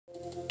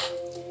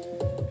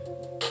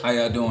How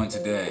y'all doing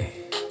today?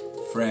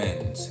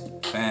 Friends,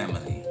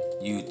 family,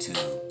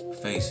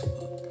 YouTube,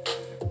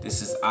 Facebook.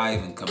 This is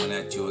Ivan coming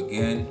at you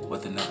again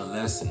with another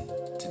lesson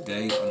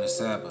today on the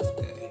Sabbath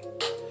day,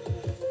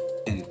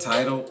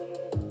 entitled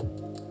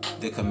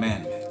The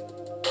Commandment.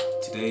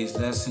 Today's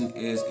lesson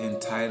is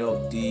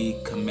entitled The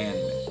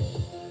Commandment.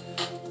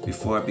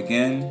 Before I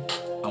begin,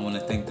 I want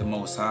to thank the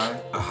Most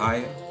High,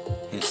 Ahaya,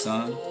 His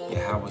Son,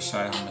 Yahweh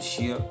Shai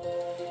HaMashiach,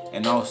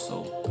 and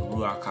also the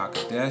Ruach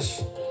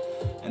HaKodesh,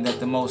 and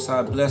that the Most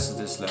High blesses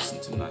this lesson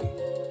tonight.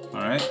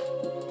 Alright?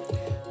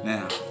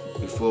 Now,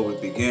 before we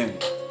begin,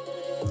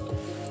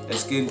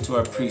 let's get into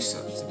our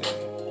precepts today.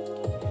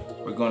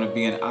 We're going to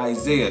be in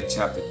Isaiah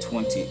chapter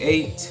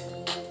 28,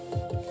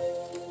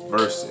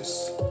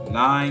 verses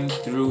 9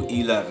 through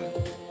 11.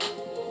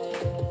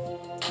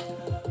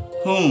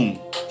 Whom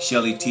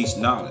shall he teach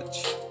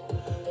knowledge?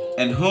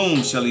 And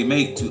whom shall he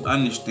make to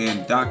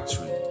understand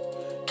doctrine?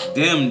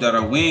 Them that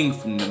are weaned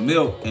from the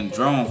milk and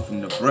drawn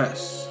from the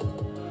breast.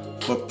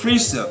 For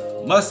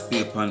precept must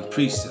be upon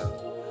precept,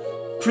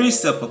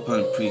 precept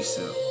upon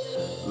precept,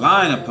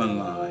 line upon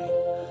line,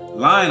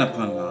 line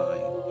upon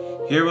line,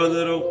 here a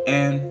little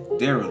and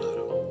there a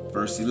little.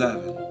 Verse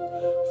 11.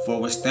 For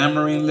with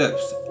stammering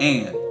lips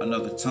and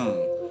another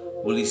tongue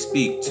will he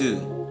speak to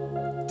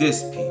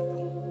this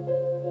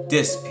people.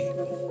 This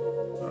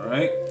people.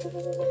 Alright?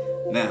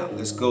 Now,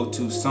 let's go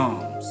to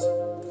Psalms.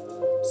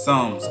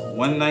 Psalms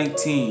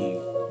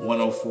 119,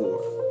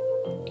 104.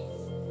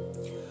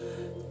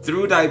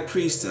 Through thy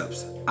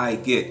precepts I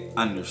get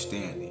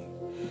understanding.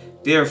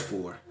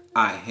 Therefore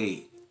I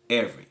hate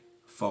every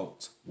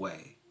false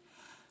way.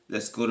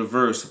 Let's go to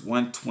verse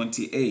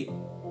 128.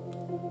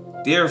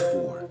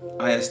 Therefore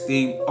I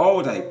esteem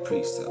all thy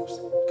precepts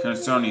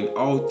concerning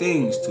all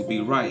things to be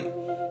right,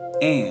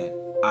 and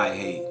I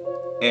hate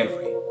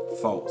every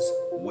false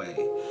way.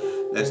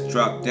 Let's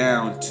drop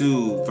down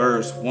to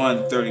verse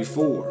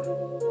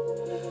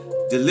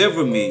 134.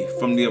 Deliver me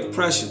from the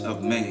oppression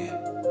of man,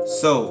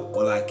 so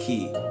will I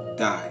keep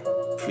thy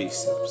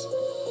precepts.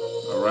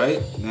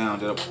 Alright, now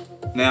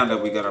that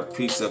we got our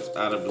precepts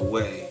out of the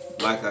way,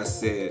 like I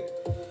said,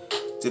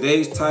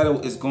 today's title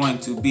is going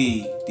to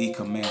be The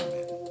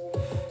Commandment.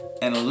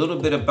 And a little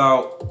bit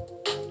about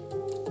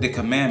the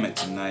commandment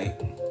tonight.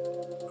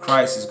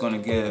 Christ is going to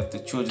give the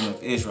children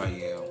of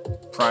Israel,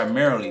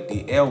 primarily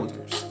the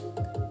elders,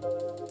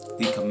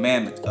 the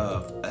commandment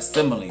of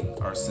assembling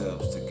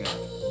ourselves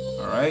together.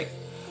 Alright?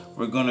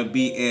 We're going to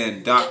be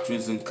in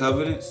Doctrines and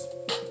Covenants,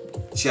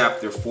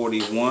 chapter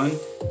 41.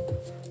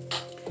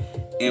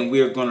 And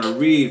we're going to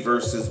read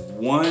verses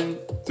 1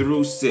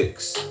 through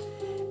 6.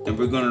 And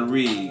we're going to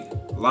read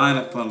line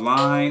upon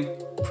line,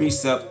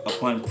 precept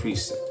upon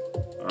precept.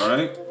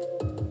 Alright?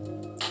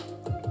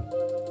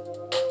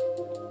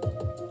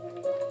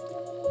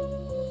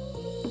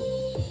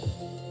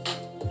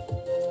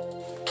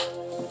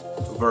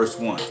 Verse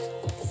 1.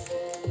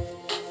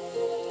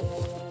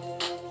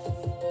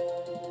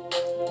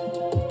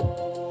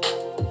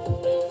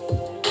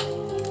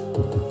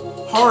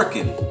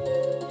 Hearken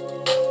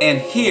and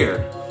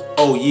hear,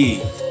 O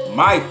ye,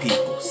 my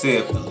people,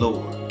 saith the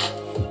Lord,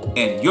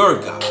 and your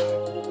God.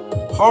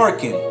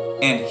 Hearken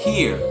and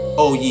hear,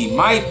 O ye,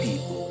 my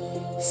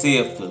people,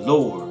 saith the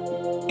Lord,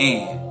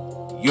 and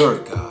your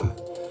God.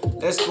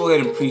 Let's go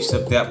ahead and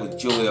precept that with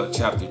Joel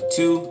chapter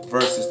 2,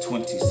 verses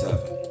 27.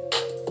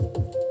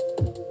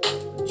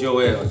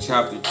 Joel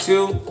chapter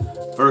 2,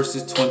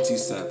 verses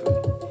 27.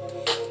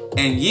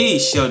 And ye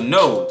shall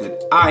know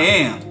that I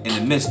am in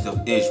the midst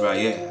of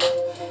Israel,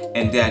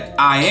 and that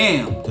I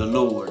am the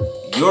Lord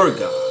your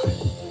God,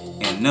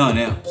 and none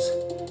else,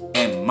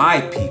 and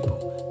my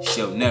people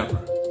shall never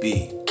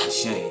be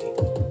ashamed.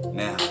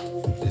 Now,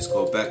 let's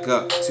go back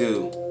up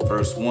to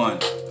verse 1,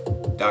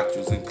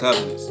 Doctrines and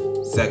Covenants,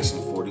 section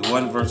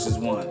 41, verses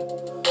 1.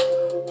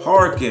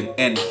 Hearken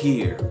and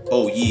hear,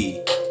 O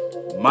ye,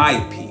 my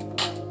people,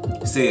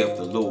 saith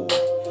the Lord,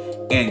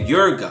 and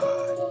your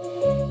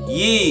God,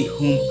 ye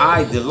whom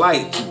I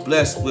delight to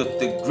bless with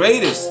the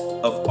greatest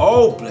of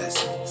all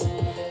blessings,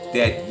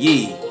 that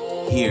ye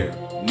hear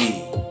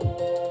me,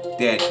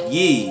 that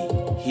ye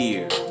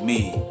hear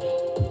me,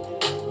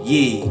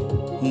 ye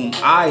whom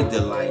I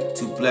delight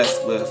to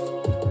bless with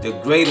the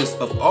greatest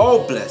of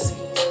all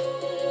blessings,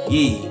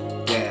 ye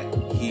that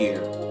hear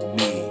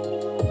me.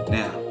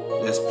 Now,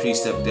 let's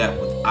precept that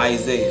with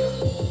Isaiah.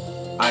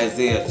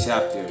 Isaiah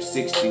chapter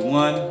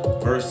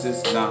 61,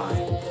 verses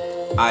 9.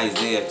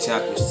 Isaiah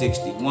chapter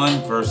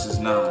 61, verses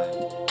 9.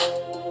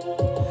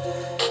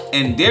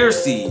 And their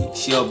seed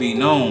shall be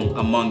known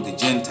among the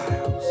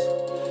Gentiles,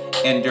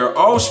 and their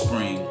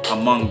offspring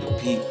among the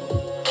people.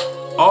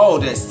 All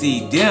that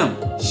see them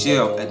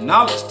shall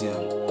acknowledge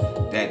them,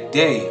 that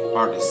they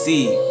are the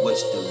seed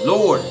which the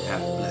Lord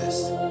hath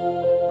blessed.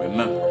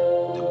 Remember,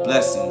 the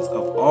blessings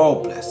of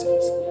all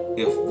blessings,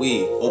 if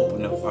we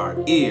open up our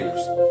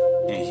ears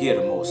and hear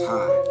the Most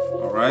High.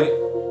 Alright?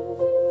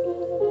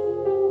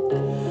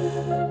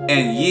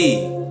 And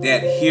ye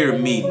that hear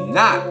me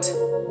not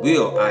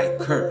will I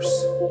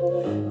curse,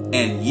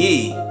 and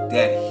ye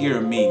that hear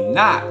me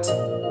not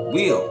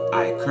will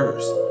I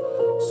curse.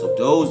 So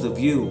those of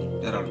you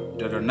that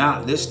are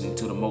not listening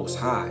to the Most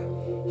High,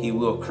 He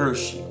will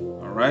curse you.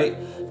 All right.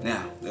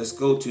 Now let's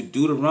go to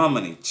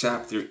Deuteronomy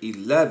chapter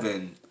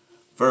 11,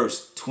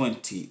 verse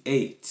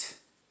 28.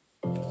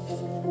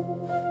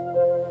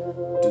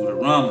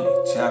 Deuteronomy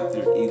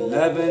chapter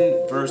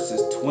 11,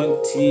 verses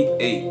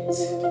 28.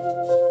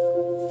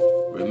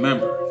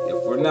 Remember,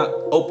 if we're not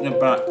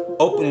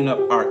opening up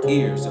our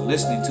ears and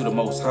listening to the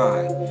Most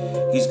High,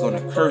 He's going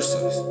to curse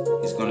us.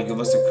 He's going to give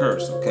us a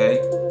curse,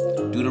 okay?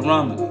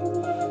 Deuteronomy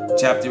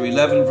chapter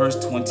 11, verse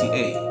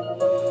 28.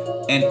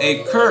 And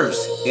a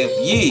curse if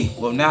ye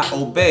will not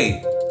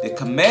obey the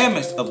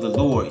commandments of the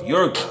Lord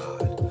your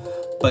God,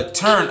 but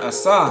turn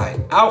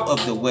aside out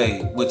of the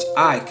way which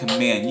I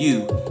command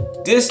you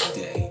this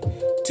day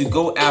to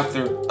go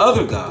after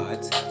other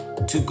gods,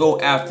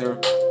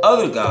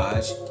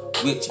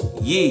 which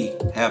ye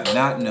have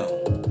not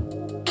known.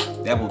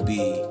 That would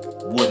be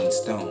wood and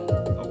stone,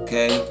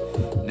 okay?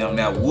 Now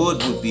that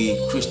wood would be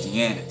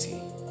Christianity.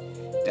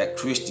 That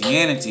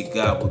Christianity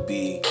God would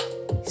be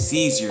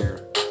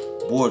Caesar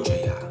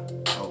Borgia,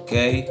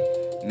 okay?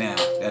 Now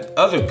that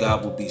other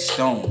God would be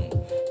stone.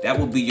 That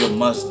would be your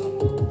Muslim,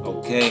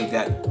 okay?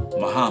 That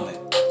Muhammad,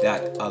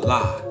 that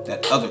Allah,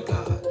 that other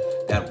God,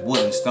 that wood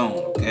and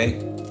stone, okay?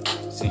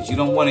 Since you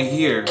don't want to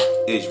hear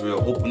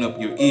Israel, open up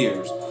your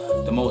ears.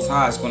 The Most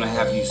High is going to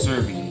have you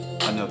serving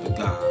another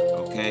God,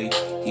 okay?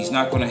 He's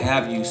not going to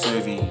have you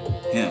serving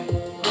Him,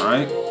 all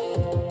right?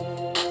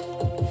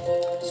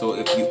 So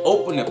if you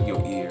open up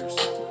your ears,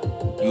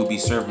 you'll be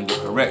serving the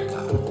correct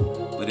God.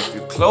 But if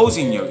you're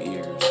closing your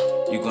ears,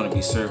 you're going to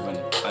be serving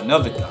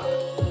another God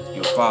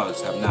your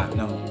fathers have not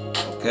known,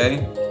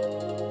 okay?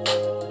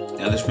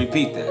 Now let's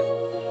repeat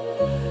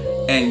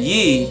that. And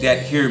ye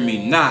that hear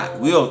me not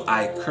will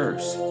I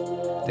curse,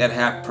 that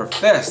have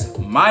professed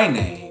my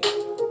name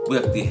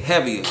with the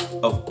heaviest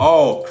of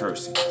all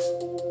cursings.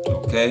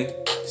 Okay?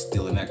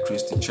 Still in that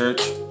Christian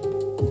church.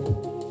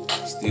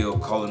 Still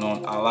calling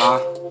on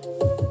Allah.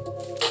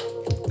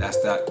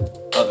 That's that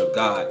other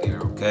God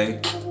there, okay?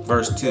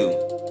 Verse 2.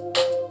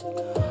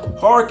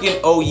 Hearken,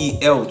 O ye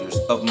elders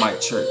of my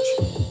church.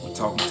 We're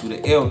talking to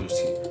the elders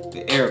here.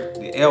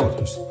 The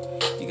elders.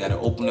 You got to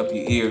open up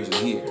your ears and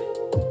hear.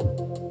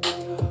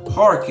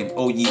 Hearken,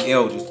 O ye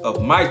elders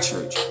of my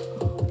church,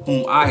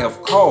 whom I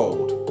have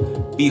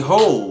called.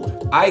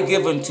 Behold, I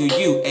give unto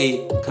you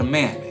a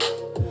commandment.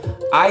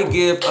 I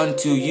give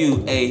unto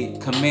you a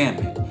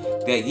commandment,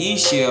 that ye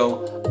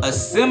shall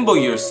assemble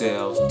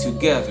yourselves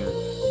together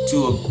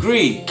to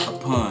agree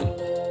upon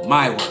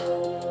my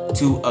word.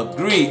 To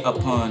agree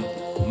upon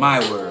my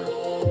word.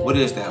 What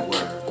is that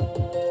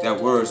word? That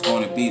word is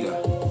going to be the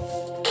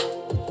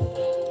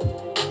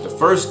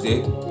first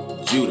stick,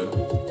 Judah,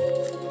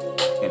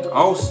 and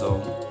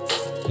also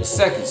the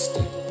second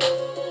stick,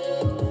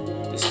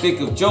 the stick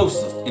of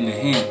Joseph in the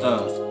hand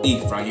of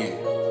Ephraim.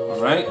 All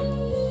right?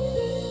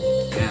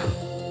 Now,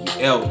 you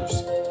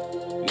elders,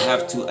 you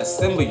have to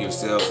assemble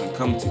yourselves and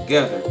come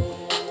together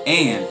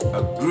and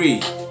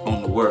agree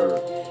on the word.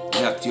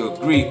 You have to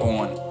agree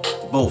on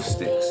both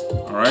sticks.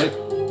 All right?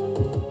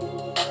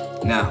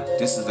 Now,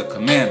 this is a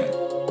commandment.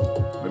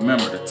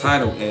 Remember, the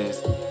title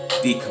is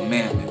the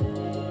commandment.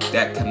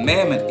 That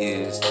commandment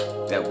is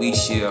that we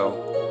shall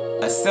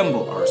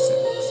assemble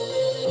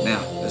ourselves.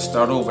 Now, let's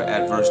start over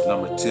at verse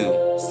number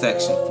 2,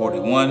 section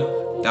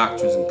 41,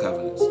 Doctrines and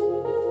Covenants.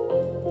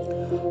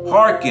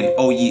 Hearken,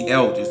 O ye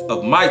elders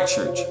of my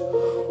church,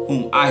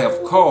 whom I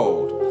have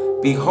called.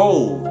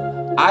 Behold,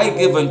 I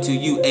give unto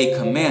you a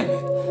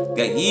commandment,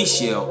 that ye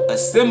shall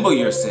assemble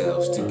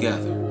yourselves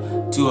together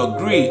to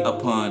agree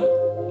upon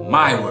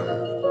my word.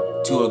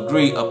 To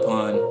agree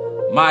upon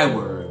my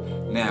word.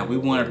 Now, we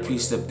want to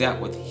precept that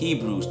with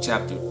Hebrews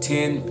chapter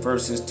 10,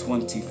 verses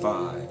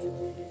 25.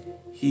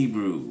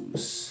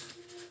 Hebrews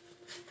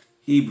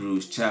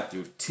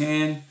chapter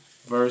 10,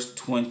 verse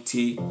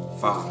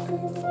 25.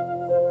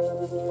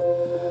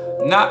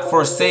 Not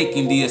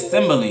forsaking the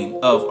assembling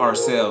of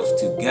ourselves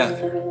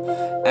together,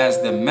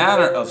 as the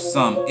manner of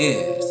some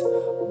is,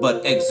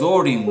 but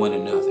exhorting one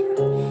another,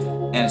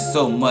 and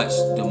so much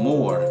the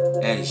more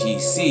as ye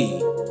see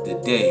the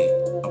day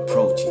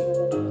approaching.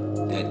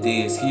 That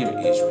day is here,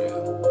 Israel.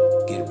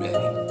 Get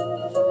ready.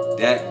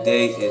 That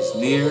day is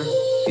near.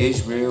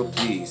 Israel,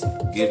 please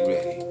get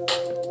ready.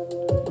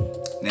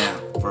 Now,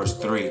 verse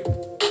 3.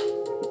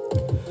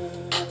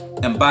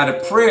 And by the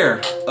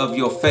prayer of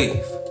your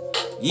faith,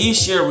 ye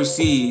shall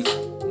receive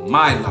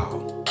my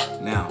law.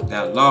 Now,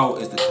 that law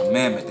is the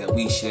commandment that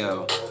we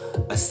shall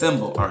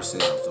assemble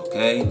ourselves,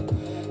 okay?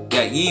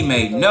 That ye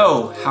may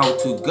know how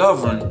to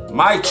govern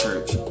my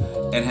church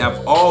and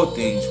have all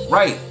things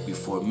right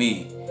before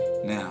me.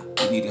 Now,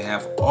 we need to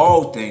have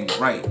all things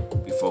right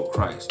before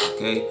Christ,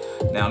 okay?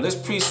 Now, let's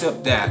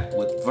precept that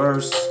with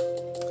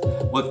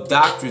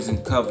Doctrines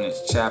and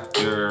Covenants,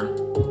 chapter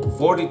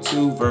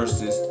 42,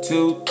 verses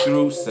 2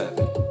 through 7.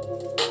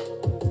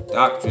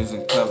 Doctrines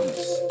and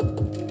Covenants,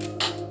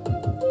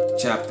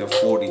 chapter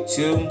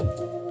 42,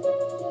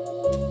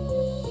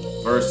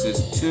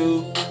 verses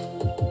 2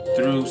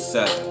 through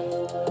 7.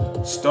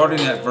 starting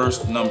at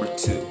verse number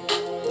 2.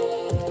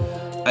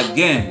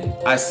 Again,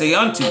 I say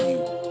unto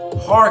you,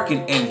 hearken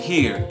and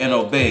hear and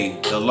obey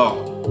the law.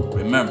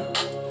 Remember,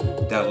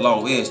 that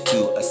law is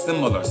to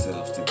assemble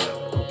ourselves together,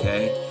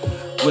 okay?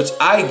 Which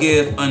I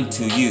give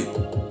unto you.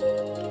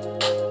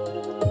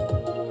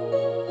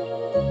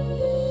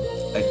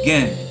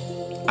 Again,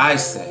 I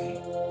say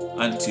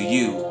unto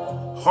you,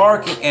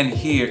 hearken and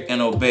hear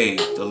and obey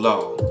the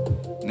law.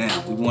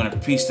 Now, we want to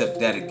precept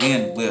that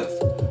again with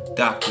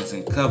Doctrines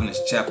and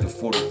Covenants, chapter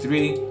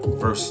 43,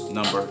 verse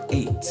number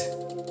 8.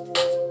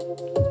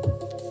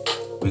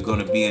 We're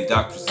going to be in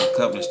Doctrines and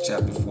Covenants,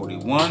 chapter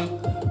 41,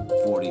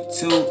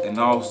 42, and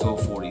also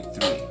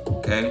 43,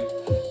 okay?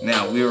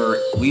 Now,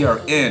 we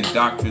are in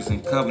Doctrines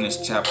and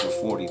Covenants, chapter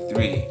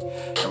 43,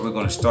 and we're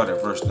going to start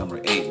at verse number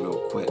 8 real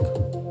quick.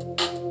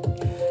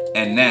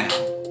 And now,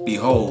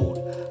 behold,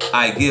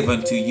 I give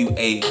unto you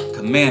a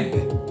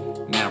commandment.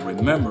 Now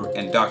remember,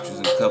 in Doctrines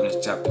and Covenants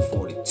chapter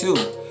 42,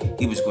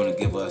 he was going to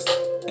give us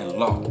a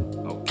law,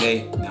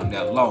 okay? Now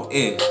that law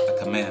is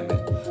a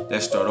commandment.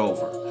 Let's start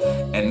over.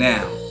 And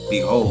now,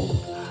 behold,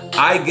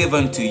 I give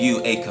unto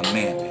you a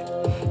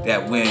commandment,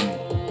 that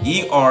when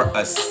ye are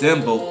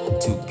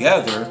assembled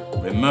together,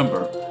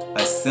 remember,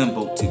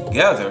 assembled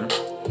together,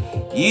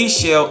 ye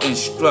shall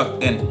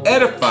instruct and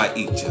edify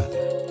each other.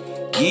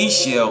 Ye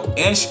shall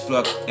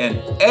instruct and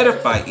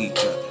edify each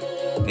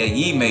other, that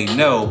ye may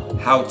know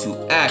how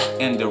to act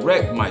and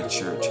direct my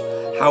church,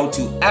 how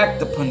to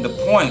act upon the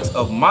points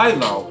of my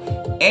law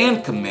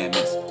and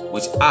commandments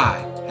which I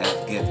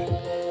have given.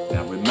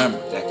 Now remember,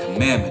 that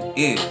commandment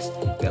is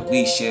that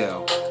we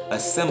shall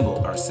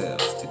assemble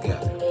ourselves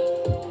together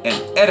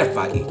and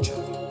edify each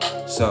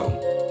other. So,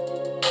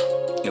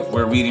 if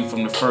we're reading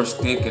from the first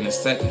stick and the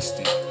second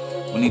stick,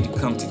 we need to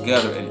come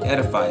together and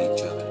edify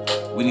each other.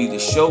 We need to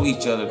show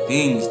each other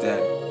things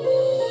that,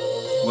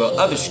 well,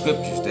 other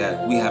scriptures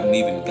that we haven't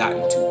even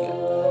gotten to yet,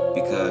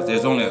 because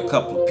there's only a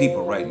couple of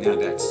people right now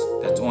that's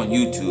on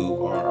YouTube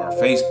or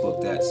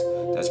Facebook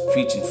that's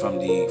preaching from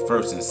the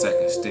first and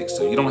second sticks.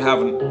 So you don't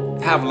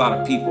have a lot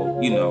of people,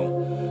 you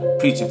know,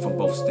 preaching from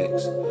both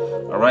sticks.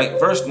 All right,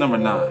 verse number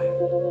 9.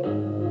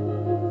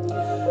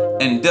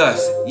 And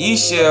thus ye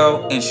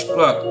shall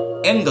instruct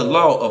in the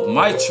law of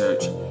my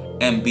church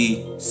and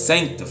be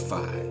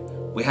sanctified.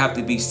 We have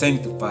to be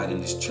sanctified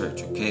in this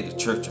church, okay, the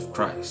church of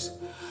Christ,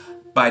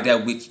 by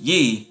that which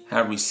ye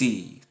have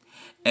received.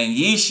 And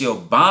ye shall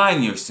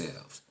bind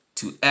yourselves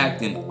to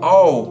act in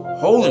all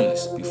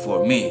holiness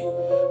before me.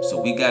 So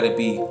we got to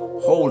be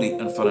holy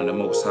in front of the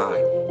Most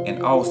High,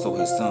 and also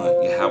his son,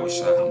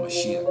 Yahushua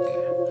HaMashiach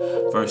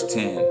there. Verse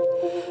 10,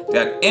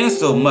 that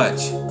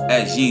insomuch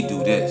as ye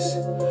do this,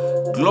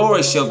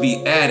 glory shall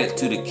be added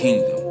to the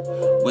kingdom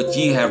which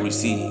ye have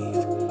received.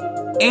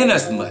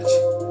 Inasmuch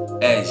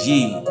as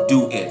ye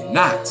do it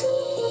not,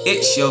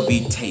 it shall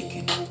be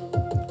taken.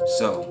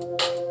 So,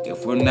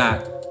 if we're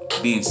not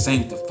being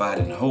sanctified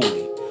and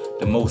holy,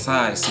 the Most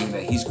High is saying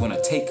that he's going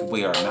to take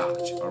away our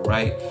knowledge, all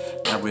right?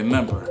 Now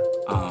remember,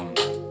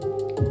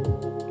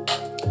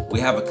 we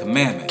have a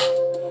commandment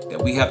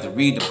that we have to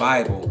read the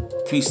Bible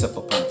precept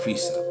upon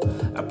precept.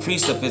 A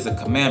precept is a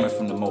commandment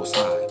from the Most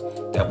High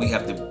that we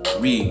have to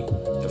read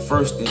the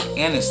first stick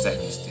and the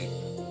second stick,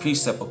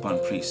 precept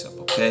upon precept,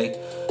 okay?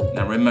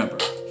 Now remember,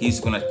 he's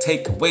going to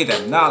take away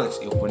that knowledge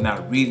if we're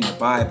not reading the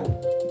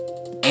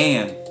Bible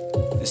and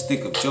the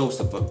stick of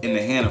Joseph in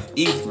the hand of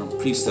Ephraim,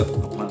 precept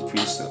upon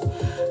precept.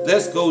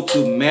 Let's go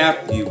to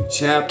Matthew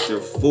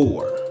chapter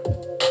 4.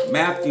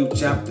 Matthew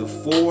chapter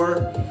 4,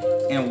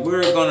 and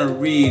we're going to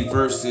read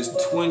verses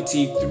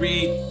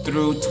 23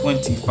 through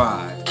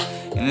 25.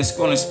 And it's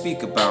going to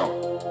speak about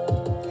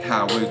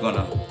how we're going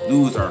to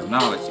lose our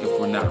knowledge if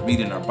we're not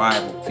reading our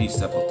Bible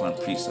precept upon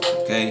precept,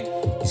 okay?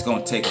 He's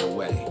going to take it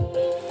away.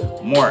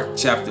 Mark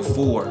chapter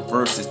 4,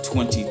 verses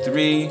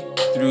 23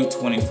 through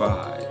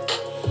 25.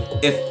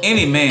 If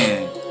any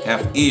man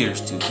have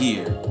ears to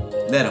hear,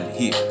 let him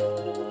hear.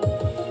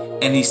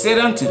 And he said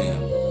unto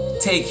them,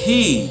 take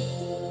heed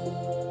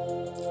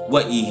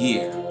what ye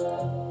hear.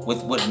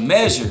 With what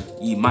measure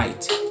ye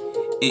might,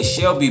 it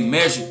shall be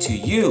measured to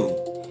you,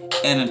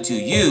 and unto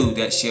you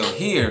that shall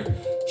hear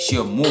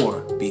shall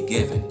more be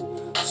given.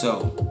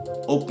 So,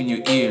 open your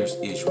ears,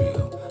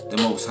 Israel. The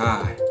Most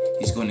High,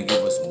 he's going to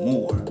give us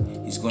more.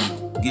 He's going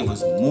to give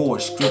us more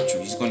scripture.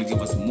 He's going to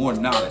give us more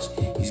knowledge.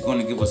 He's going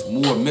to give us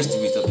more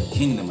mysteries of the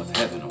kingdom of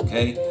heaven,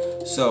 okay?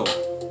 So,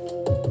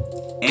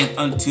 and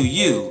unto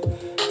you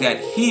that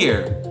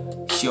hear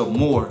shall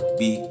more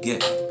be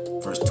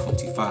given. Verse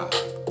 25.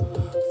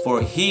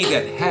 For he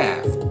that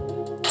hath,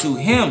 to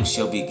him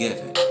shall be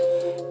given,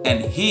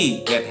 and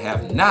he that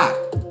hath not,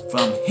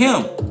 from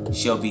him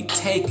shall be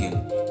taken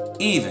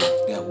even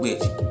that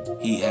which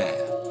he hath.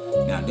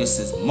 Now this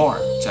is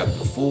Mark chapter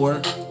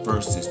 4,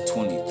 verses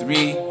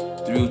 23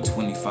 through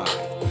 25.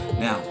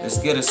 Now let's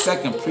get a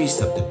second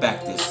precept to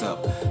back this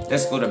up.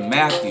 Let's go to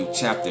Matthew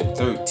chapter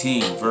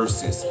 13,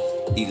 verses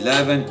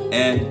 11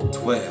 and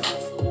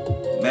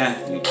 12.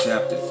 Matthew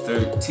chapter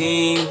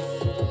 13,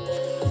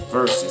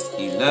 verses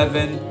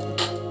 11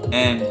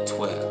 and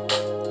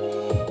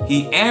 12.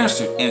 He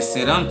answered and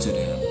said unto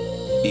them,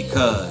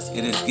 because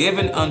it is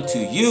given unto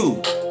you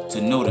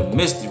to know the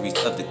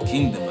mysteries of the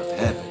kingdom of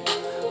heaven,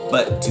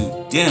 but to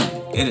them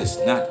it is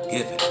not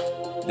given.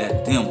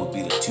 That them will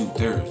be the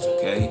 2/3,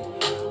 okay?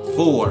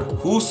 For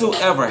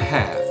whosoever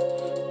hath,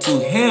 to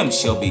him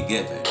shall be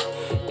given,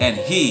 and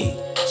he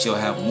shall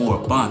have more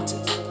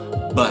abundance.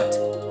 But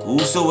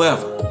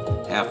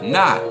whosoever hath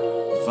not,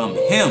 from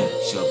him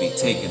shall be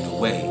taken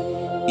away,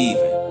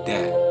 even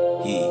that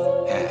he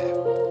hath.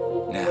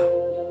 Now,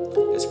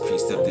 let's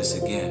precept this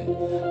again.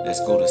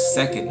 Let's go to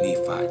 2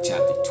 Nephi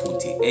chapter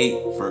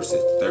 28,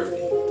 verses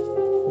 30.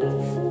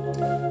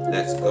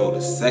 Let's go to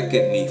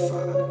 2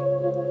 Nephi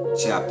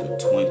chapter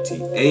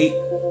 28,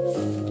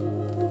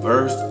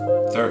 verse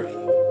 30.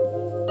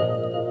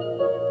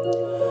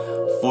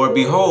 For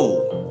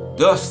behold,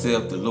 thus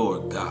saith the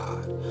Lord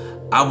God,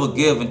 I will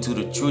give unto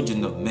the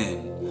children of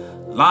men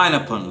line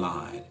upon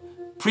line,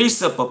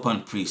 precept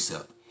upon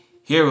precept,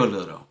 here a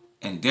little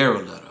and there a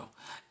little.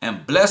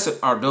 And blessed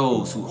are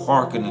those who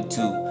hearken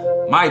unto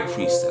my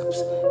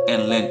precepts,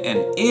 and lend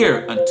an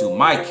ear unto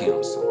my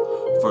counsel,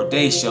 for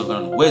they shall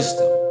learn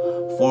wisdom.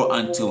 For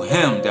unto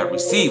him that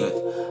receiveth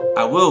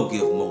I will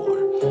give more,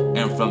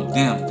 and from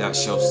them that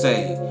shall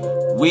say,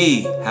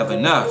 we have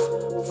enough,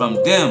 from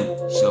them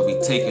shall be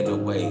taken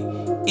away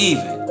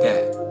even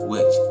that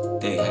which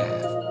they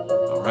have.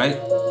 Alright?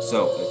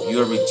 So if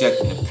you're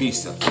rejecting the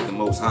precepts of the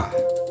Most High,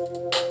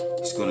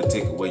 He's going to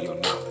take away your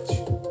knowledge.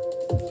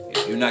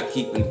 If you're not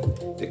keeping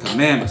the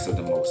commandments of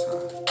the Most High,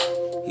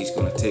 He's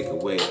going to take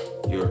away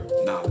your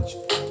knowledge.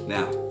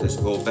 Now, let's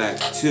go back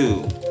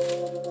to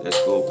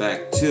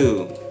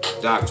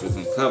Doctrines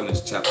and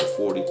Covenants, chapter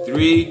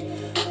 43,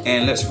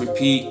 and let's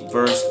repeat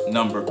verse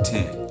number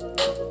 10.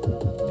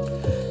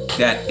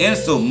 That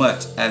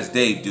insomuch as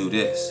they do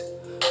this,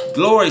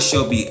 glory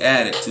shall be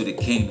added to the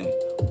kingdom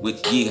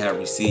which ye have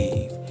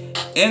received,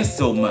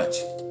 inasmuch,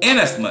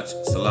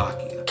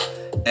 Salakia,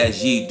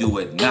 as ye do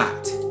it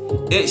not,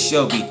 it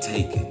shall be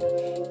taken,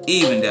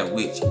 even that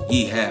which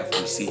ye have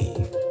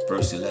received.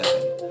 Verse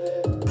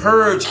 11.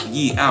 Purge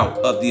ye out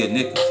of the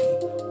iniquity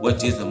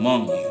which is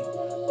among you.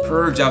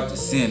 Purge out the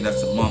sin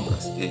that's among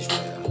us,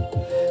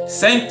 Israel.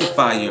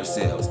 Sanctify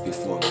yourselves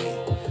before me.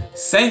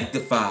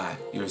 Sanctify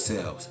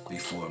yourselves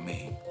before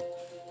me.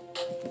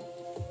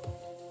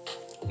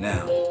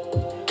 Now,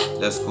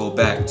 let's go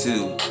back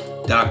to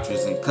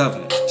Doctrines and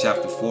Covenants,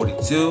 chapter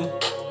 42,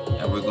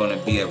 and we're going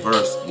to be at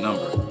verse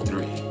number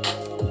 3.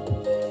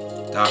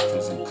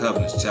 Doctrines and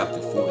Covenants,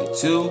 chapter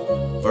 42,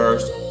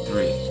 verse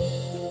 3.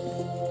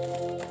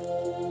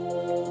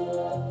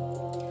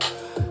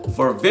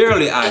 For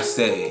verily I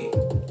say,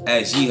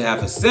 as ye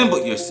have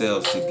assembled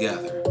yourselves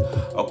together,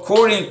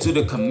 according to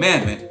the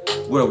commandment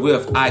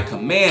wherewith I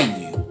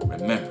command you.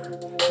 Remember,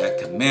 that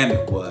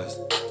commandment was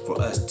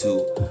for us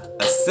to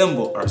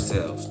assemble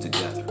ourselves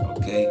together,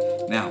 okay?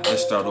 Now,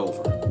 let's start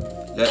over.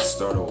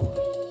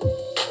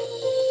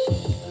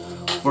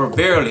 For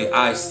verily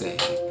I say,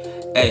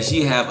 as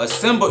ye have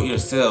assembled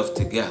yourselves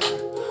together,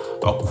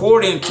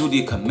 according to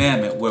the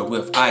commandment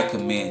wherewith I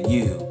command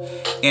you,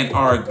 and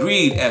are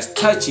agreed as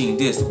touching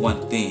this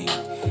one thing,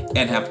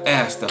 and have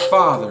asked the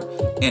Father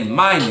in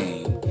my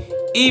name,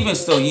 even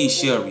so ye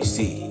shall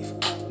receive.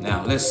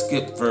 Now let's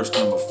skip verse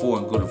number 4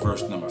 and go to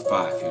verse number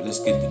 5 here. Let's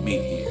get the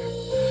meat here.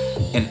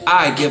 And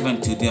I give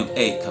unto them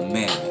a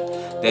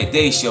commandment, that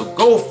they shall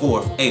go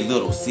forth a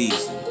little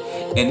season,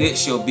 and it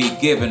shall be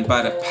given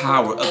by the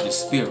power of the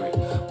Spirit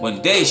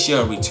when they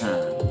shall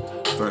return.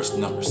 Verse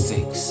number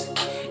 6.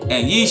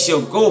 And ye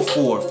shall go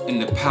forth in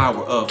the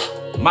power of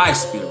my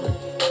Spirit,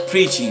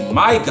 preaching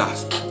my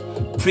gospel,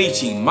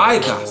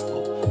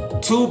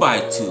 2 by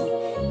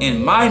 2,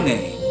 in my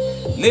name,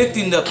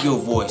 lifting up your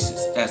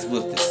voices as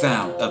with the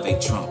sound of a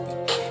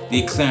trumpet,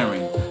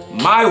 declaring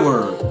my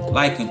word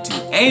like unto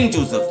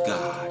angels of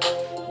God,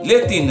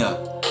 lifting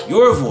up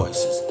your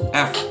voices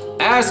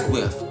as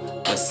with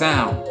the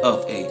sound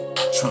of a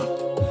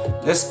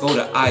trumpet. Let's go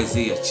to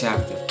Isaiah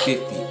chapter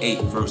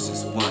 58,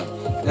 verses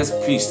 1. Let's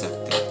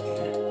precept that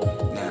here.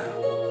 Now,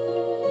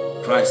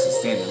 Christ is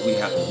saying that we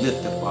have to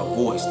lift up our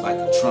voice like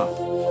a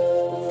trumpet.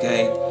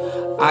 Okay?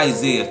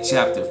 Isaiah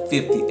chapter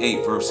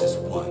 58, verses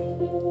 1.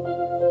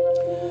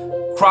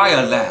 Cry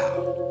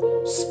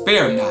aloud,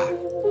 spare not,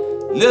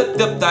 lift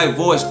up thy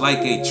voice like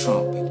a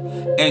trumpet,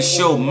 and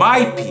show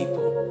my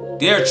people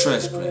their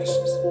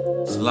transgressions,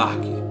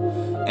 Salakia,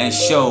 and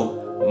show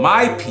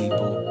my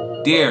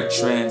people their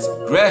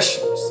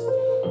transgressions,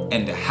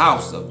 and the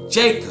house of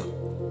Jacob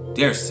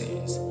their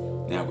sins.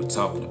 Now we're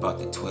talking about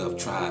the 12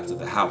 tribes of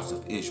the house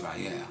of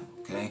Israel,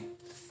 okay?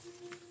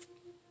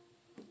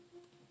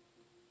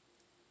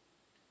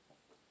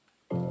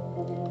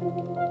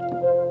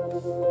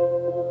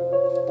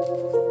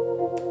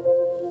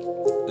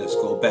 Let's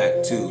go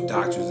back to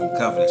Doctrines and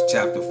Covenants,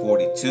 chapter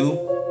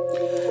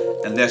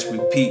 42, and let's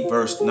repeat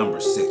verse number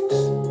 6.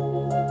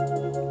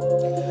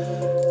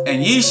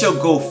 And ye shall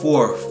go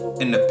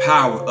forth in the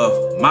power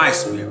of my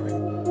Spirit,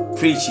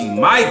 preaching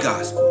my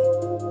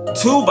gospel,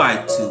 2 by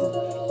 2,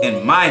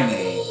 in my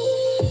name,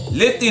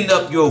 lifting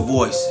up your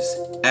voices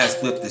as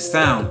with the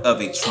sound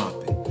of a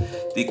trumpet,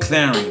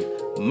 declaring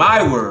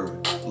my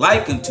word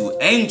like unto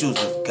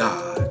angels of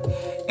God.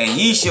 And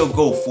ye shall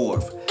go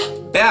forth,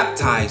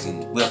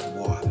 baptizing with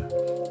water.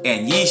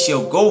 And ye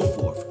shall go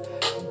forth,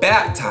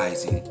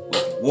 baptizing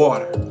with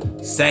water,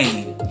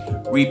 saying,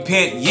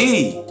 repent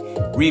ye,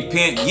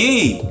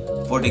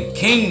 for the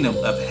kingdom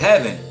of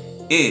heaven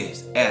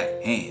is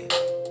at hand.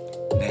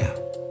 Now,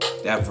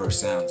 that verse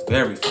sounds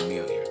very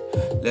familiar.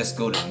 Let's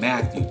go to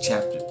Matthew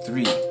chapter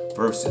 3,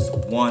 verses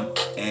 1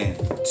 and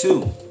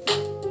 2.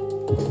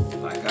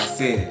 Like I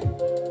said,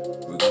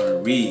 we're going to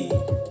read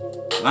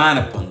line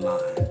upon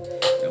line,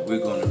 and we're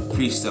going to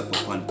precept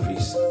upon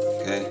precept,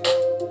 okay?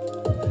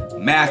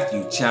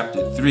 Matthew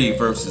chapter 3,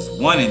 verses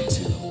 1 and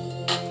 2.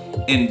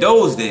 In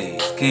those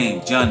days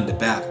came John the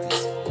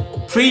Baptist,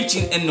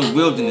 preaching in the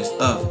wilderness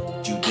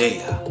of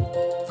Judea,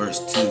 verse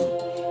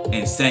 2,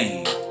 and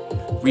saying,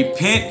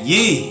 repent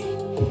ye,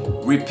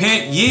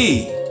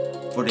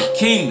 for the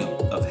kingdom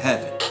of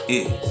heaven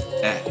is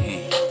at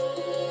hand.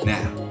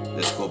 Now,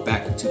 let's go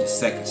back into the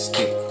second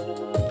stick.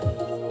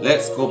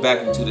 Let's go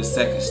back into the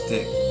second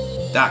stick.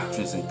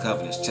 Doctrines and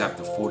Covenants,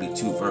 chapter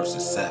 42,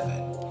 verses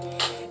 7.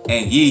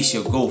 And ye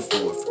shall go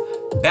forth,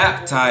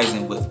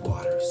 baptizing with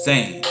water,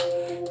 saying,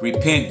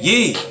 repent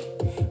ye,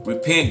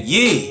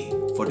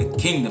 for the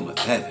kingdom of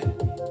heaven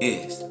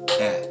is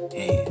at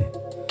hand.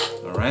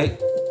 All right?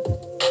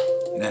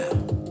 Now,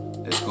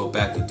 let's go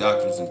back to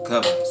Doctrines and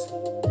Covenants,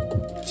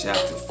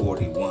 chapter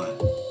 41.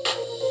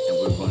 And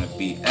we're going to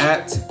be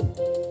at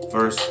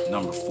verse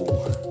number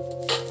 4.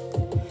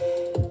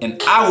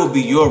 And I will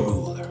be your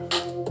ruler,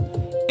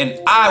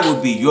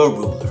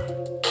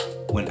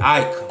 when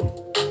I come,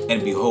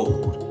 and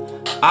behold,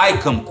 I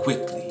come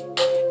quickly,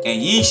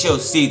 and ye shall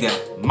see that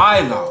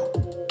my law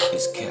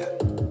is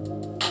kept.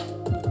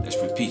 Let's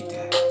repeat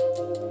that.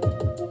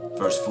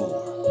 Verse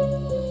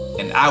 4.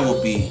 And I will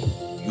be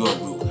your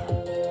ruler,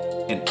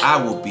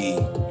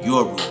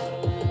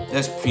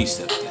 Let's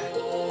precept that.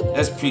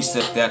 Let's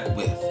precept that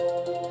with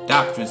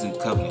Doctrines and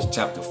Covenants,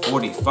 chapter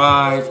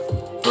 45,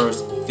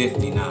 verse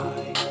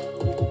 59.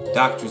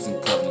 Doctrines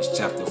and Covenants,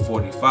 chapter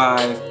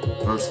 45,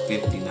 verse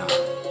 59.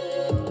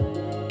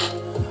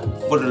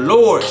 For the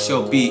Lord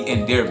shall be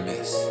in their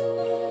midst,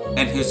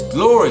 and his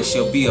glory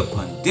shall be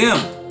upon them,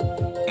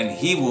 and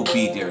he will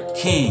be their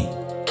king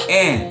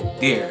and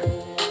their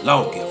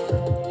lawgiver.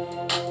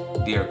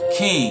 Their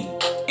king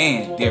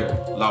and their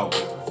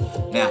lawgiver.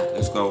 Now,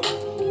 let's go.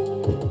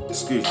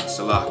 Excuse me,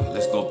 Salaki.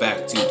 Let's go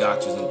back to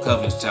Doctrines and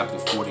Covenants, chapter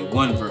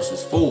 41,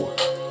 verses 4.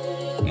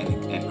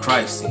 And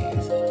Christ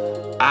says,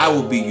 I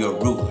will be your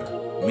ruler,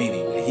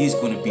 meaning that he's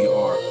going to be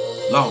our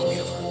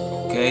lawgiver,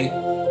 okay?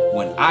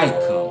 When I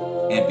come,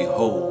 and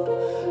behold,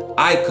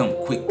 I come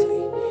quickly,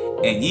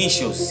 and ye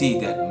shall see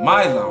that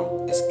my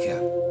law is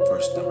kept.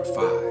 Verse number 5.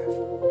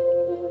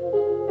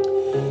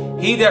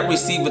 He that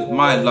receiveth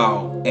my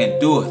law and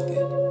doeth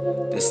it,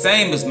 the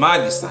same is my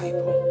disciple.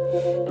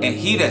 And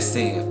he that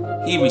saith,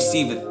 he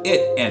receiveth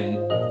it and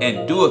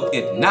doeth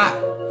it not,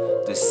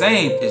 the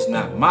same is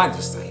not my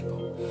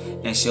disciple,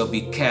 and shall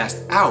be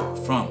cast out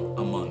from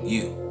among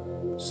you.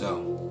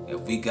 So,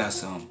 if we got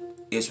some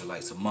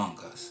Israelites among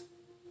us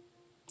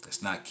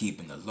that's not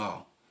keeping the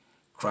law,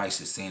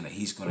 Christ is saying that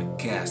he's going to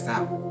cast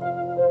out.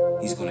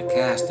 He's going to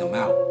cast them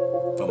out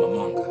from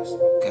among us,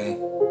 okay?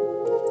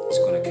 He's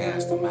going to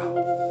cast them out.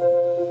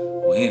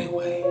 Well,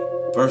 anyway,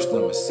 verse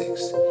number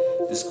 6.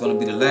 This is going to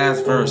be the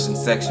last verse in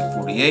section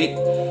 48,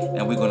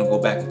 and we're going to go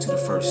back into the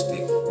first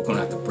stick. We're going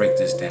to have to break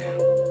this down.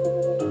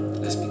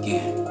 Let's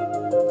begin.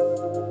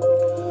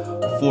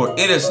 For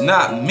it is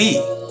not me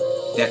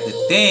that the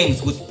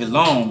things which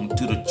belong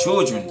to the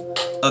children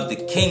of the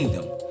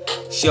kingdom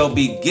shall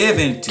be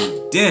given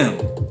to them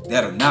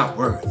that are not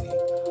worthy,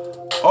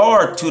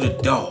 or to the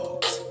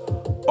dogs,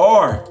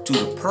 or to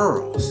the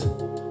pearls,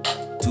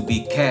 to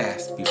be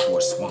cast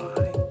before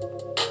swine.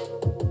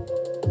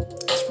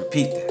 Let's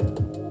repeat that.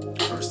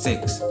 Verse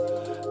 6.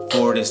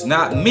 For it is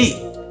not me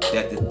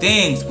that the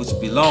things which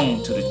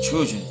belong to the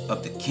children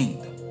of the kingdom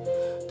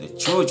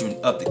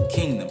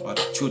are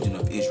the children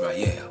of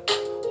Israel,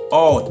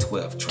 all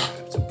 12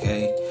 tribes,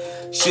 okay,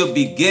 should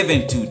be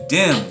given to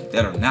them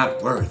that are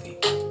not worthy.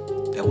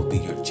 That would be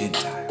your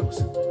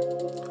Gentiles,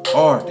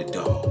 or the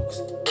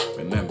dogs.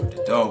 Remember,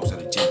 the dogs are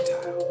the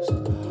Gentiles.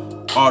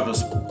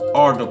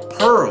 Are the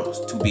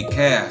pearls to be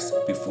cast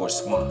before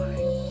swine.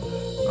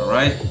 All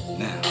right,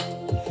 now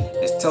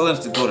it's telling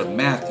us to go to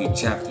Matthew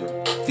chapter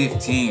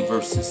 15,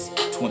 verses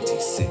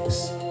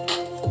 26,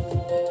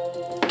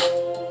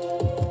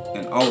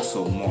 and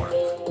also Mark.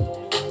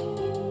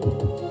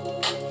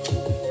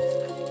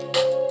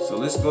 So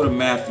let's go to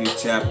Matthew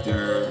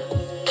chapter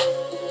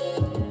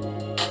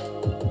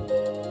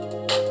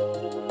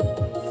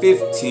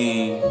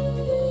 15,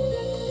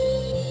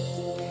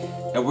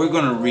 and we're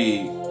going to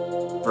read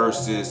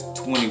verses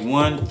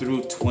 21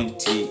 through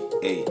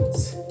 28.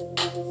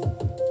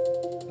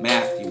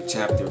 Matthew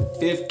chapter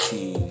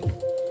 15,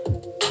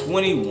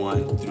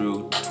 21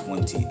 through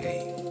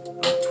 28.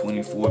 I'm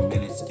 24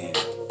 minutes in.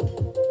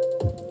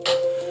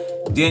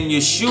 Then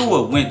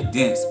Yeshua went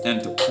thence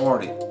and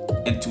departed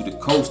into the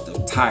coast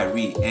of Tyre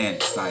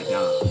and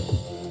Sidon.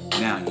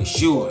 Now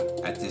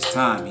Yeshua, at this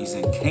time, he's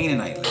in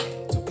Canaanite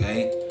lands,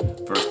 okay?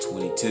 Verse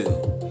 22.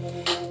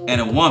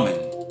 And a woman,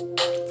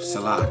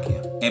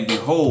 Salakia, and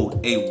behold,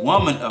 a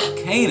woman of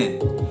Canaan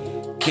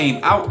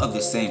came out of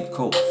the same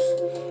coast,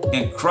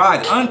 and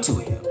cried unto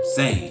him,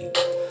 saying,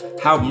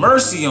 Have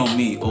mercy on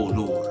me, O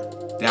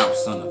Lord, thou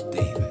son of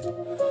David.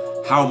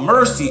 Have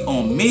mercy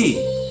on me,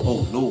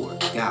 O Lord,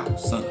 thou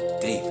son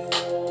of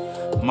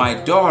David. My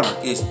daughter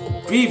is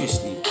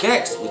grievously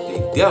vexed with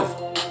a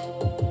devil.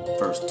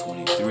 Verse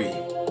 23.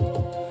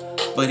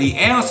 But he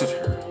answered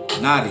her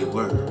not a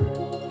word.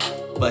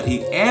 But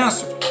he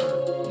answered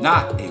her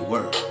not a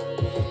word.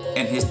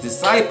 And his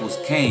disciples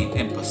came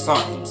and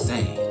besought him,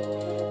 saying,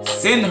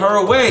 Send her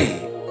away,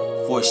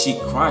 for she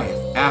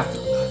crieth after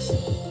us.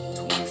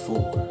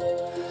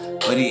 24.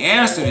 But he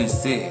answered and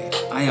said,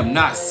 I am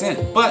not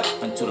sent but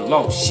unto the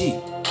lost sheep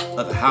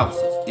of the house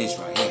of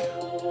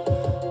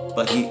Israel.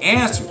 But he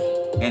answered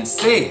and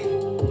said,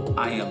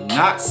 I am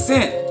not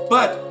sent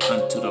but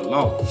unto the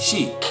lost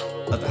sheep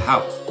of the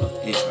house of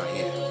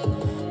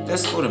Israel.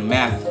 Let's go to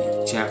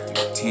Matthew chapter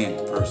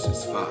 10,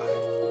 verses 5.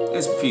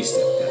 Let's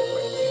precept that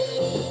right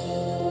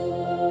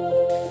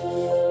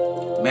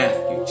there.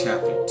 Matthew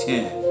chapter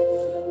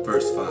 10,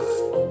 verse 5.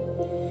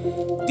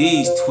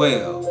 These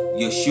 12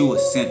 Yeshua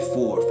sent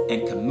forth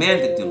and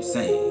commanded them,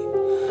 saying,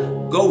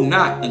 Go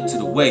not into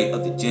the way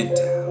of the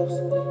Gentiles,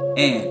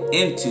 and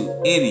into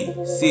any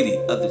city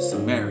of the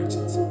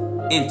Samaritans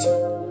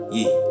enter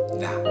ye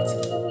not.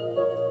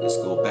 Let's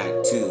go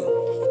back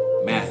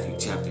to Matthew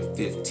chapter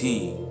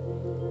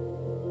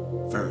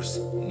 15, verse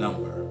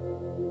number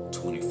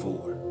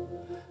 24.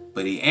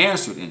 But he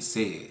answered and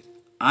said,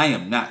 I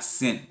am not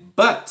sent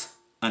but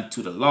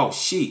unto the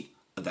lost sheep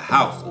of the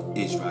house of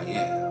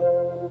Israel.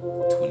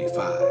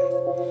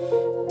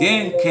 25.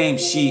 Then came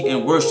she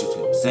and worshipped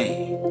him,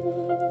 saying,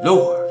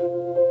 Lord,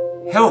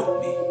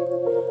 help me.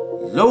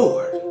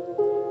 Lord,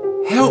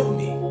 help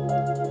me.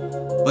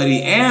 But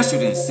he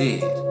answered and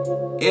said,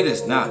 It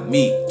is not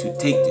meet to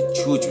take the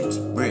children's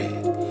bread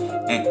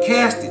and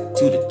cast it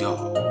to the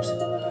dogs.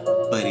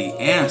 But he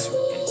answered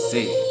and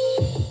said,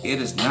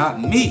 It is not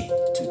meet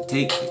to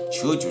take the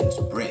children's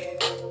bread.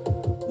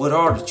 What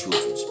are the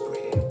children's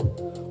bread?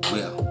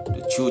 Well,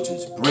 the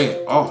children's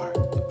bread are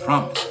the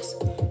promises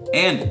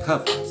and the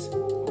covenants.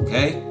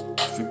 Okay?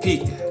 Let's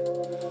repeat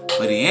that.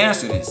 But he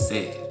answered and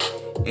said,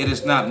 It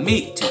is not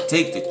meet to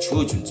take the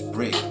children's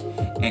bread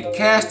and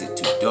cast it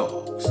to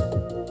dogs.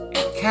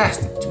 And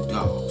cast it to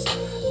dogs.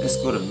 Let's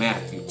go to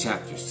Matthew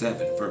chapter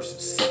 7,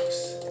 verses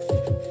 6.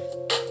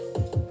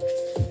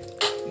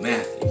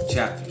 Matthew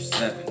chapter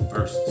 7,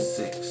 verses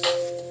 6.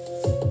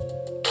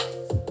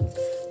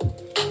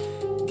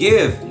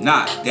 Give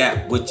not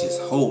that which is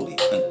holy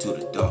unto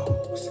the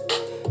dogs,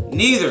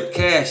 neither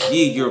cast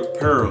ye your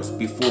pearls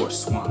before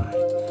swine,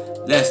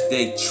 lest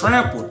they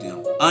trample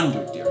them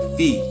under their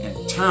feet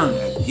and turn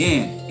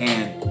again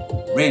and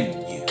rend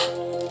you.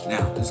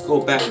 Now, let's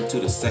go back into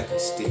the second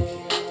stick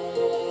here.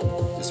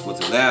 This was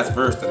the last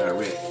verse that I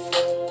read.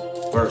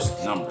 Verse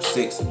number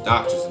 6 in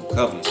Doctrines and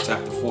Covenants,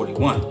 chapter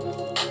 41.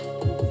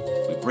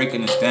 We're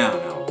breaking this down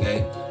now,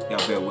 okay?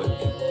 Y'all bear with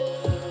me.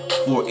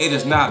 For it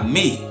is not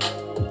me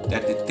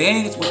that the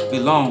things which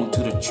belong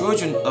to the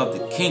children of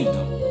the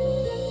kingdom,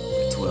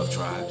 the 12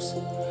 tribes,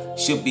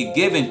 should be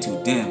given to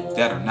them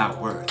that are not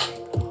worthy,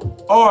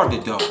 or the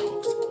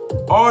dogs,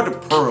 or the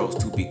pearls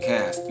to be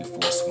cast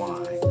before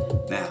swine.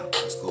 Now,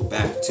 let's go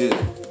back to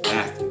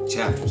Matthew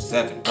chapter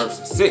 7,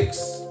 verses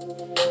 6.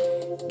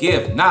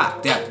 Give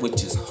not that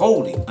which is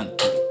holy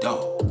unto the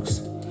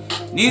dogs,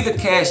 neither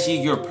cast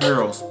ye your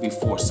pearls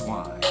before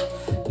swine,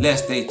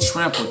 lest they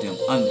trample them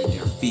under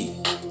their feet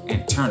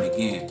and turn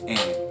again and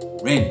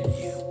rend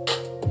you.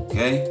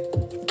 Okay?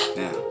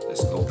 Now,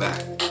 let's go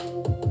back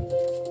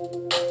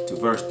to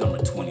verse number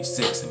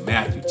 26 in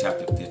Matthew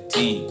chapter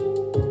 15.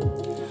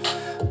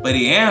 But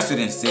he answered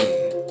and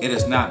said, It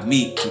is not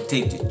meet to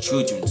take the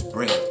children's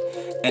bread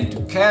and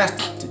to cast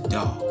it to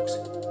dogs.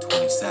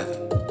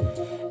 27.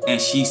 And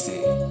she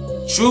said,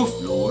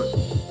 Truth, Lord,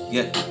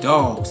 yet the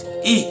dogs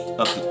eat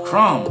of the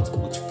crumbs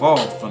which fall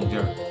from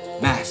their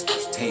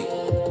master's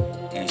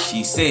table. And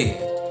she said,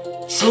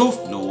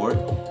 Truth, Lord,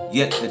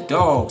 yet the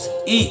dogs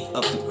eat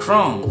of the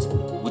crumbs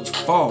which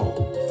fall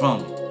from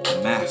the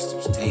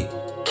master's table.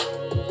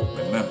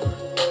 Remember,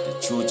 the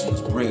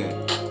children's bread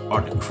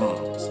are the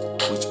crumbs,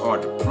 which are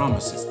the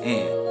promises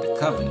and the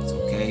covenants,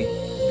 okay?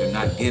 They're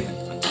not given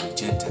unto the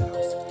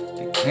Gentiles.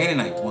 The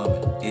Canaanite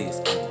woman is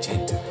a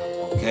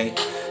Gentile, okay?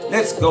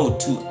 Let's go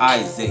to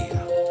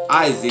Isaiah.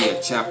 Isaiah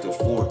chapter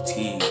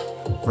 14,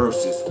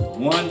 verses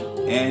 1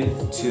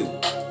 and 2.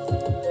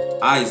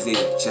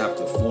 Isaiah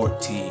chapter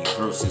 14,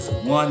 verses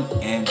 1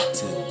 and 2.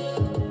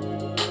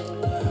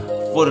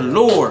 For the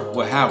Lord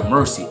will have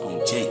mercy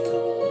on Jacob,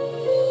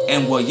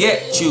 and will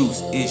yet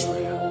choose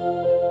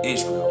Israel.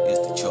 Israel is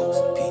the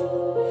chosen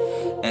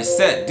people. And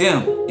set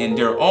them in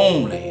their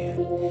own land,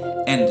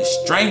 and the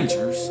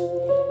strangers,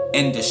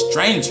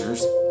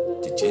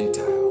 the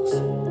Gentiles.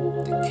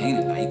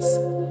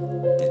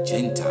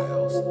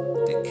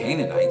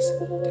 Canaanites,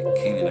 the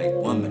Canaanite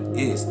woman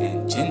is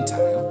and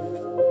Gentile,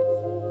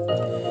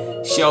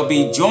 shall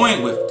be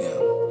joined with them,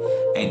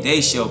 and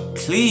they shall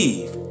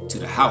cleave to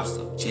the house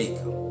of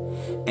Jacob.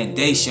 And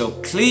they shall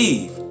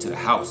cleave to the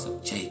house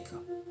of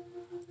Jacob.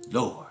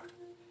 Lord,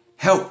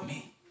 help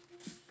me.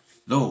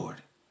 Lord,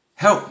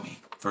 help me.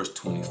 Verse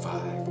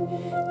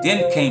 25.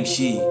 Then came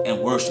she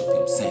and worshipped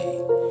him,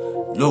 saying,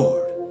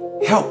 Lord,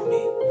 help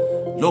me.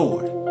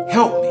 Lord,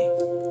 help me.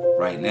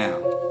 Right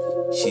now,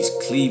 she's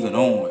cleaving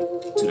on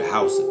to the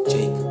house of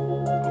Jacob.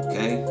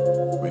 Okay?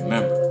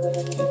 Remember,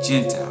 the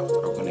Gentiles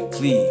are going to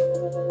cleave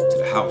to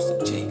the house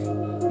of Jacob.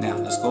 Now,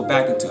 let's go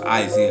back into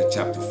Isaiah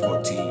chapter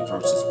 14,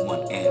 verses 1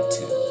 and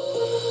 2.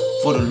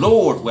 For the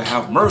Lord will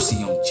have mercy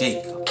on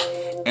Jacob,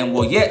 and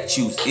will yet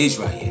choose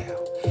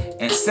Israel,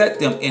 and set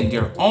them in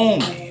their own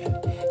land.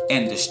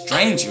 And the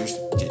strangers,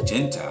 the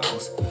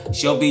Gentiles,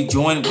 shall be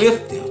joined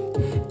with them,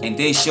 and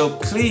they shall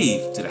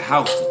cleave to the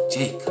house of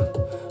Jacob.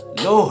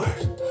 Lord,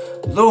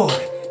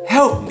 Lord,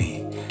 help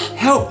me,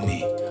 help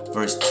me.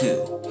 Verse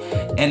 2.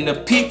 And the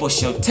people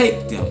shall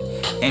take them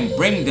and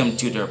bring them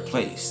to their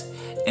place,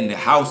 and the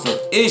house of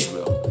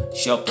Israel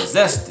shall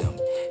possess them,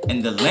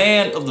 in the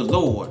land of the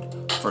Lord,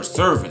 for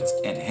servants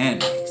and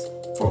handmaids.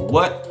 For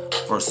what?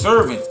 For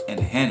servants and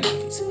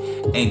handmaids.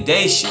 And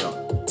they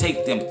shall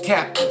take them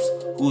captives,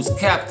 whose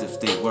captives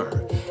they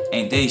were,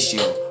 and they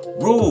shall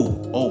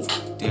rule over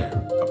their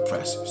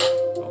oppressors.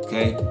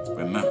 Okay?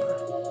 Remember,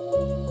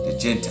 the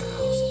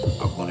Gentiles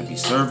are going to be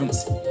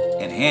servants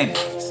and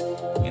handmaids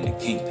in the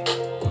kingdom.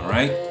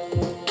 Alright?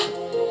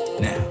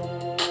 Now,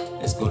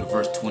 let's go to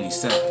verse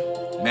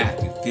 27.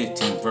 Matthew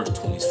 15, verse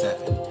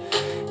 27.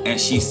 And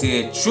she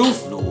said,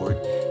 Truth, Lord,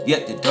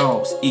 yet the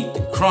dogs eat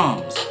the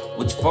crumbs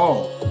which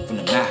fall from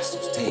the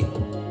master's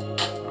table.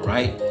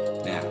 Alright?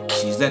 Now,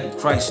 she's letting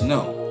Christ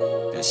know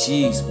that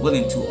she's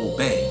willing to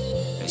obey,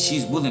 that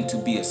she's willing to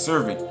be a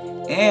servant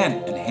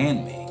and a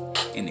handmaid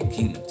in the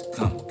kingdom to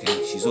come.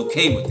 Okay? She's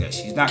okay with that.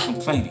 She's not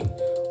complaining.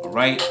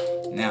 Alright?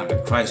 Now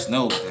that Christ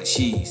knows that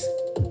she's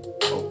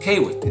okay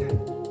with that,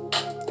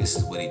 this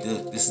is what he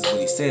does. This is what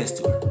he says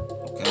to her.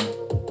 Okay?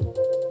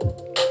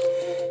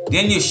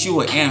 Then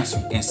Yeshua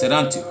answered and said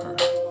unto her,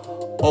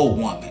 O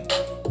woman,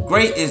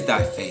 great is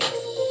thy faith.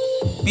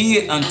 Be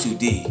it unto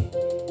thee,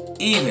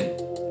 even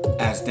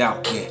as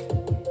thou wilt.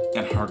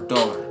 And her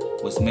daughter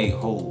was made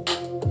whole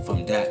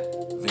from that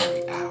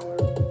very hour.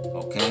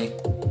 Okay?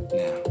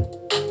 Now,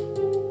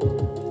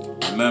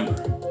 remember,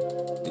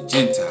 the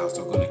Gentiles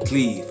are going to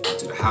cleave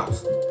into the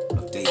house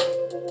of David.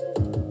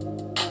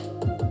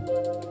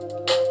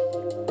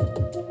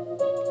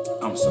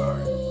 I'm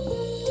sorry.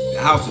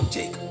 The house of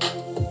Jacob.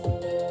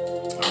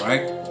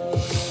 Alright?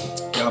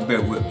 Y'all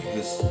bear with me.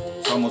 It's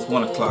almost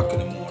 1 o'clock in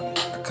the morning.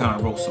 I kind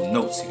of wrote some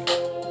notes here.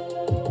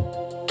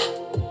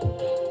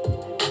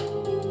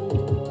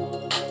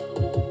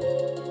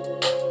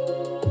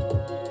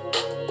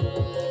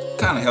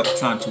 Kind of help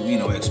trying to,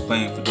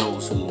 explain for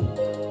those who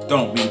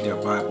don't read their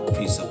Bible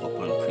precept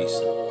upon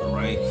precept.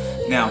 Alright?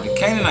 Now, the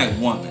Canaanite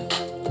woman,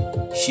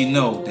 she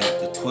knows that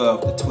the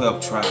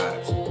 12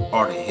 tribes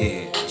are the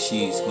head.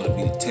 She's going to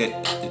be the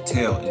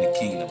tail in the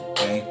kingdom.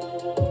 Okay?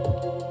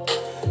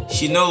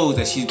 She knows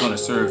that she's going to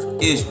serve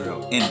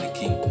Israel in the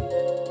kingdom.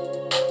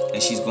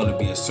 And she's going to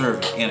be a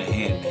servant and a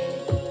handmaid.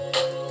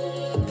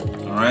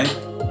 Alright?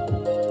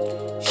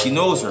 She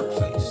knows her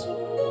place.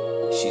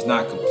 She's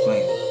not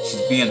complaining.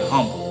 She's being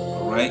humble.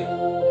 Alright?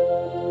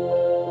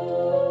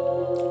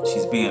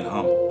 She's being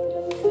humble.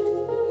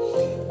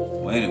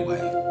 Well,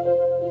 anyway.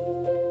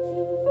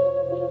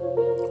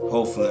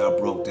 Hopefully I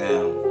broke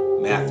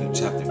down Matthew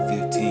chapter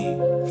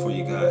 15 for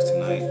you guys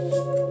tonight.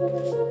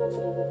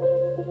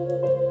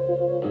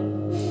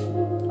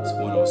 It's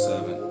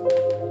 1:07.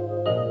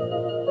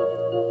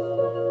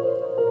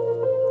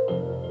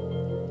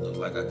 Looks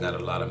like I got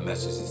a lot of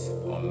messages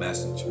on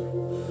Messenger.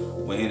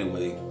 Well,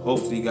 anyway,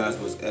 hopefully you guys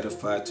was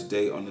edified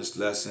today on this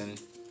lesson.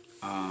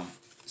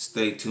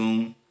 Stay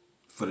tuned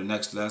for the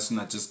next lesson.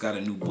 I just got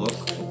a new book.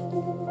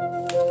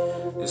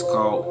 It's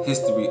called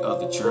History of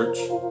the Church.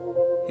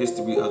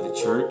 History of the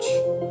Church.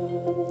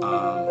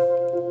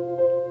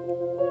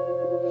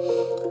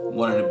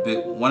 One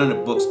of the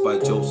books by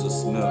Joseph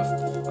Smith.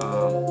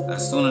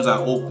 As soon as I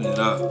open it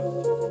up, a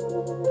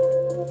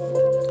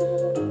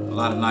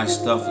lot of nice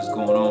stuff is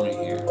going on in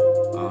here.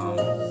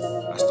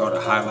 I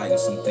started highlighting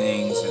some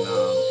things, and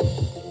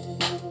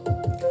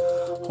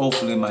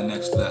hopefully in my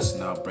next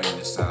lesson I'll bring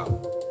this out.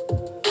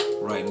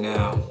 Right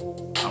now,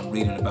 I'm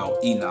reading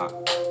about Enoch.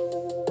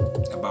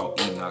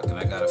 And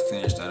I gotta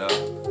finish that up.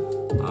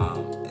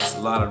 It's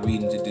a lot of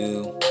reading to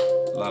do,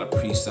 a lot of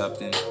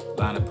precepting,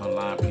 line upon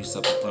line,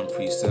 precept upon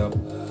precept.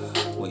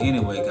 Well,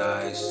 anyway,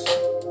 guys,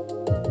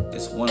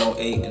 it's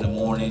 1:08 in the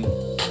morning,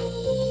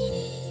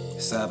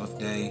 Sabbath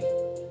day.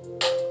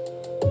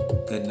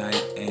 Good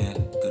night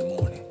and good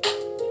morning.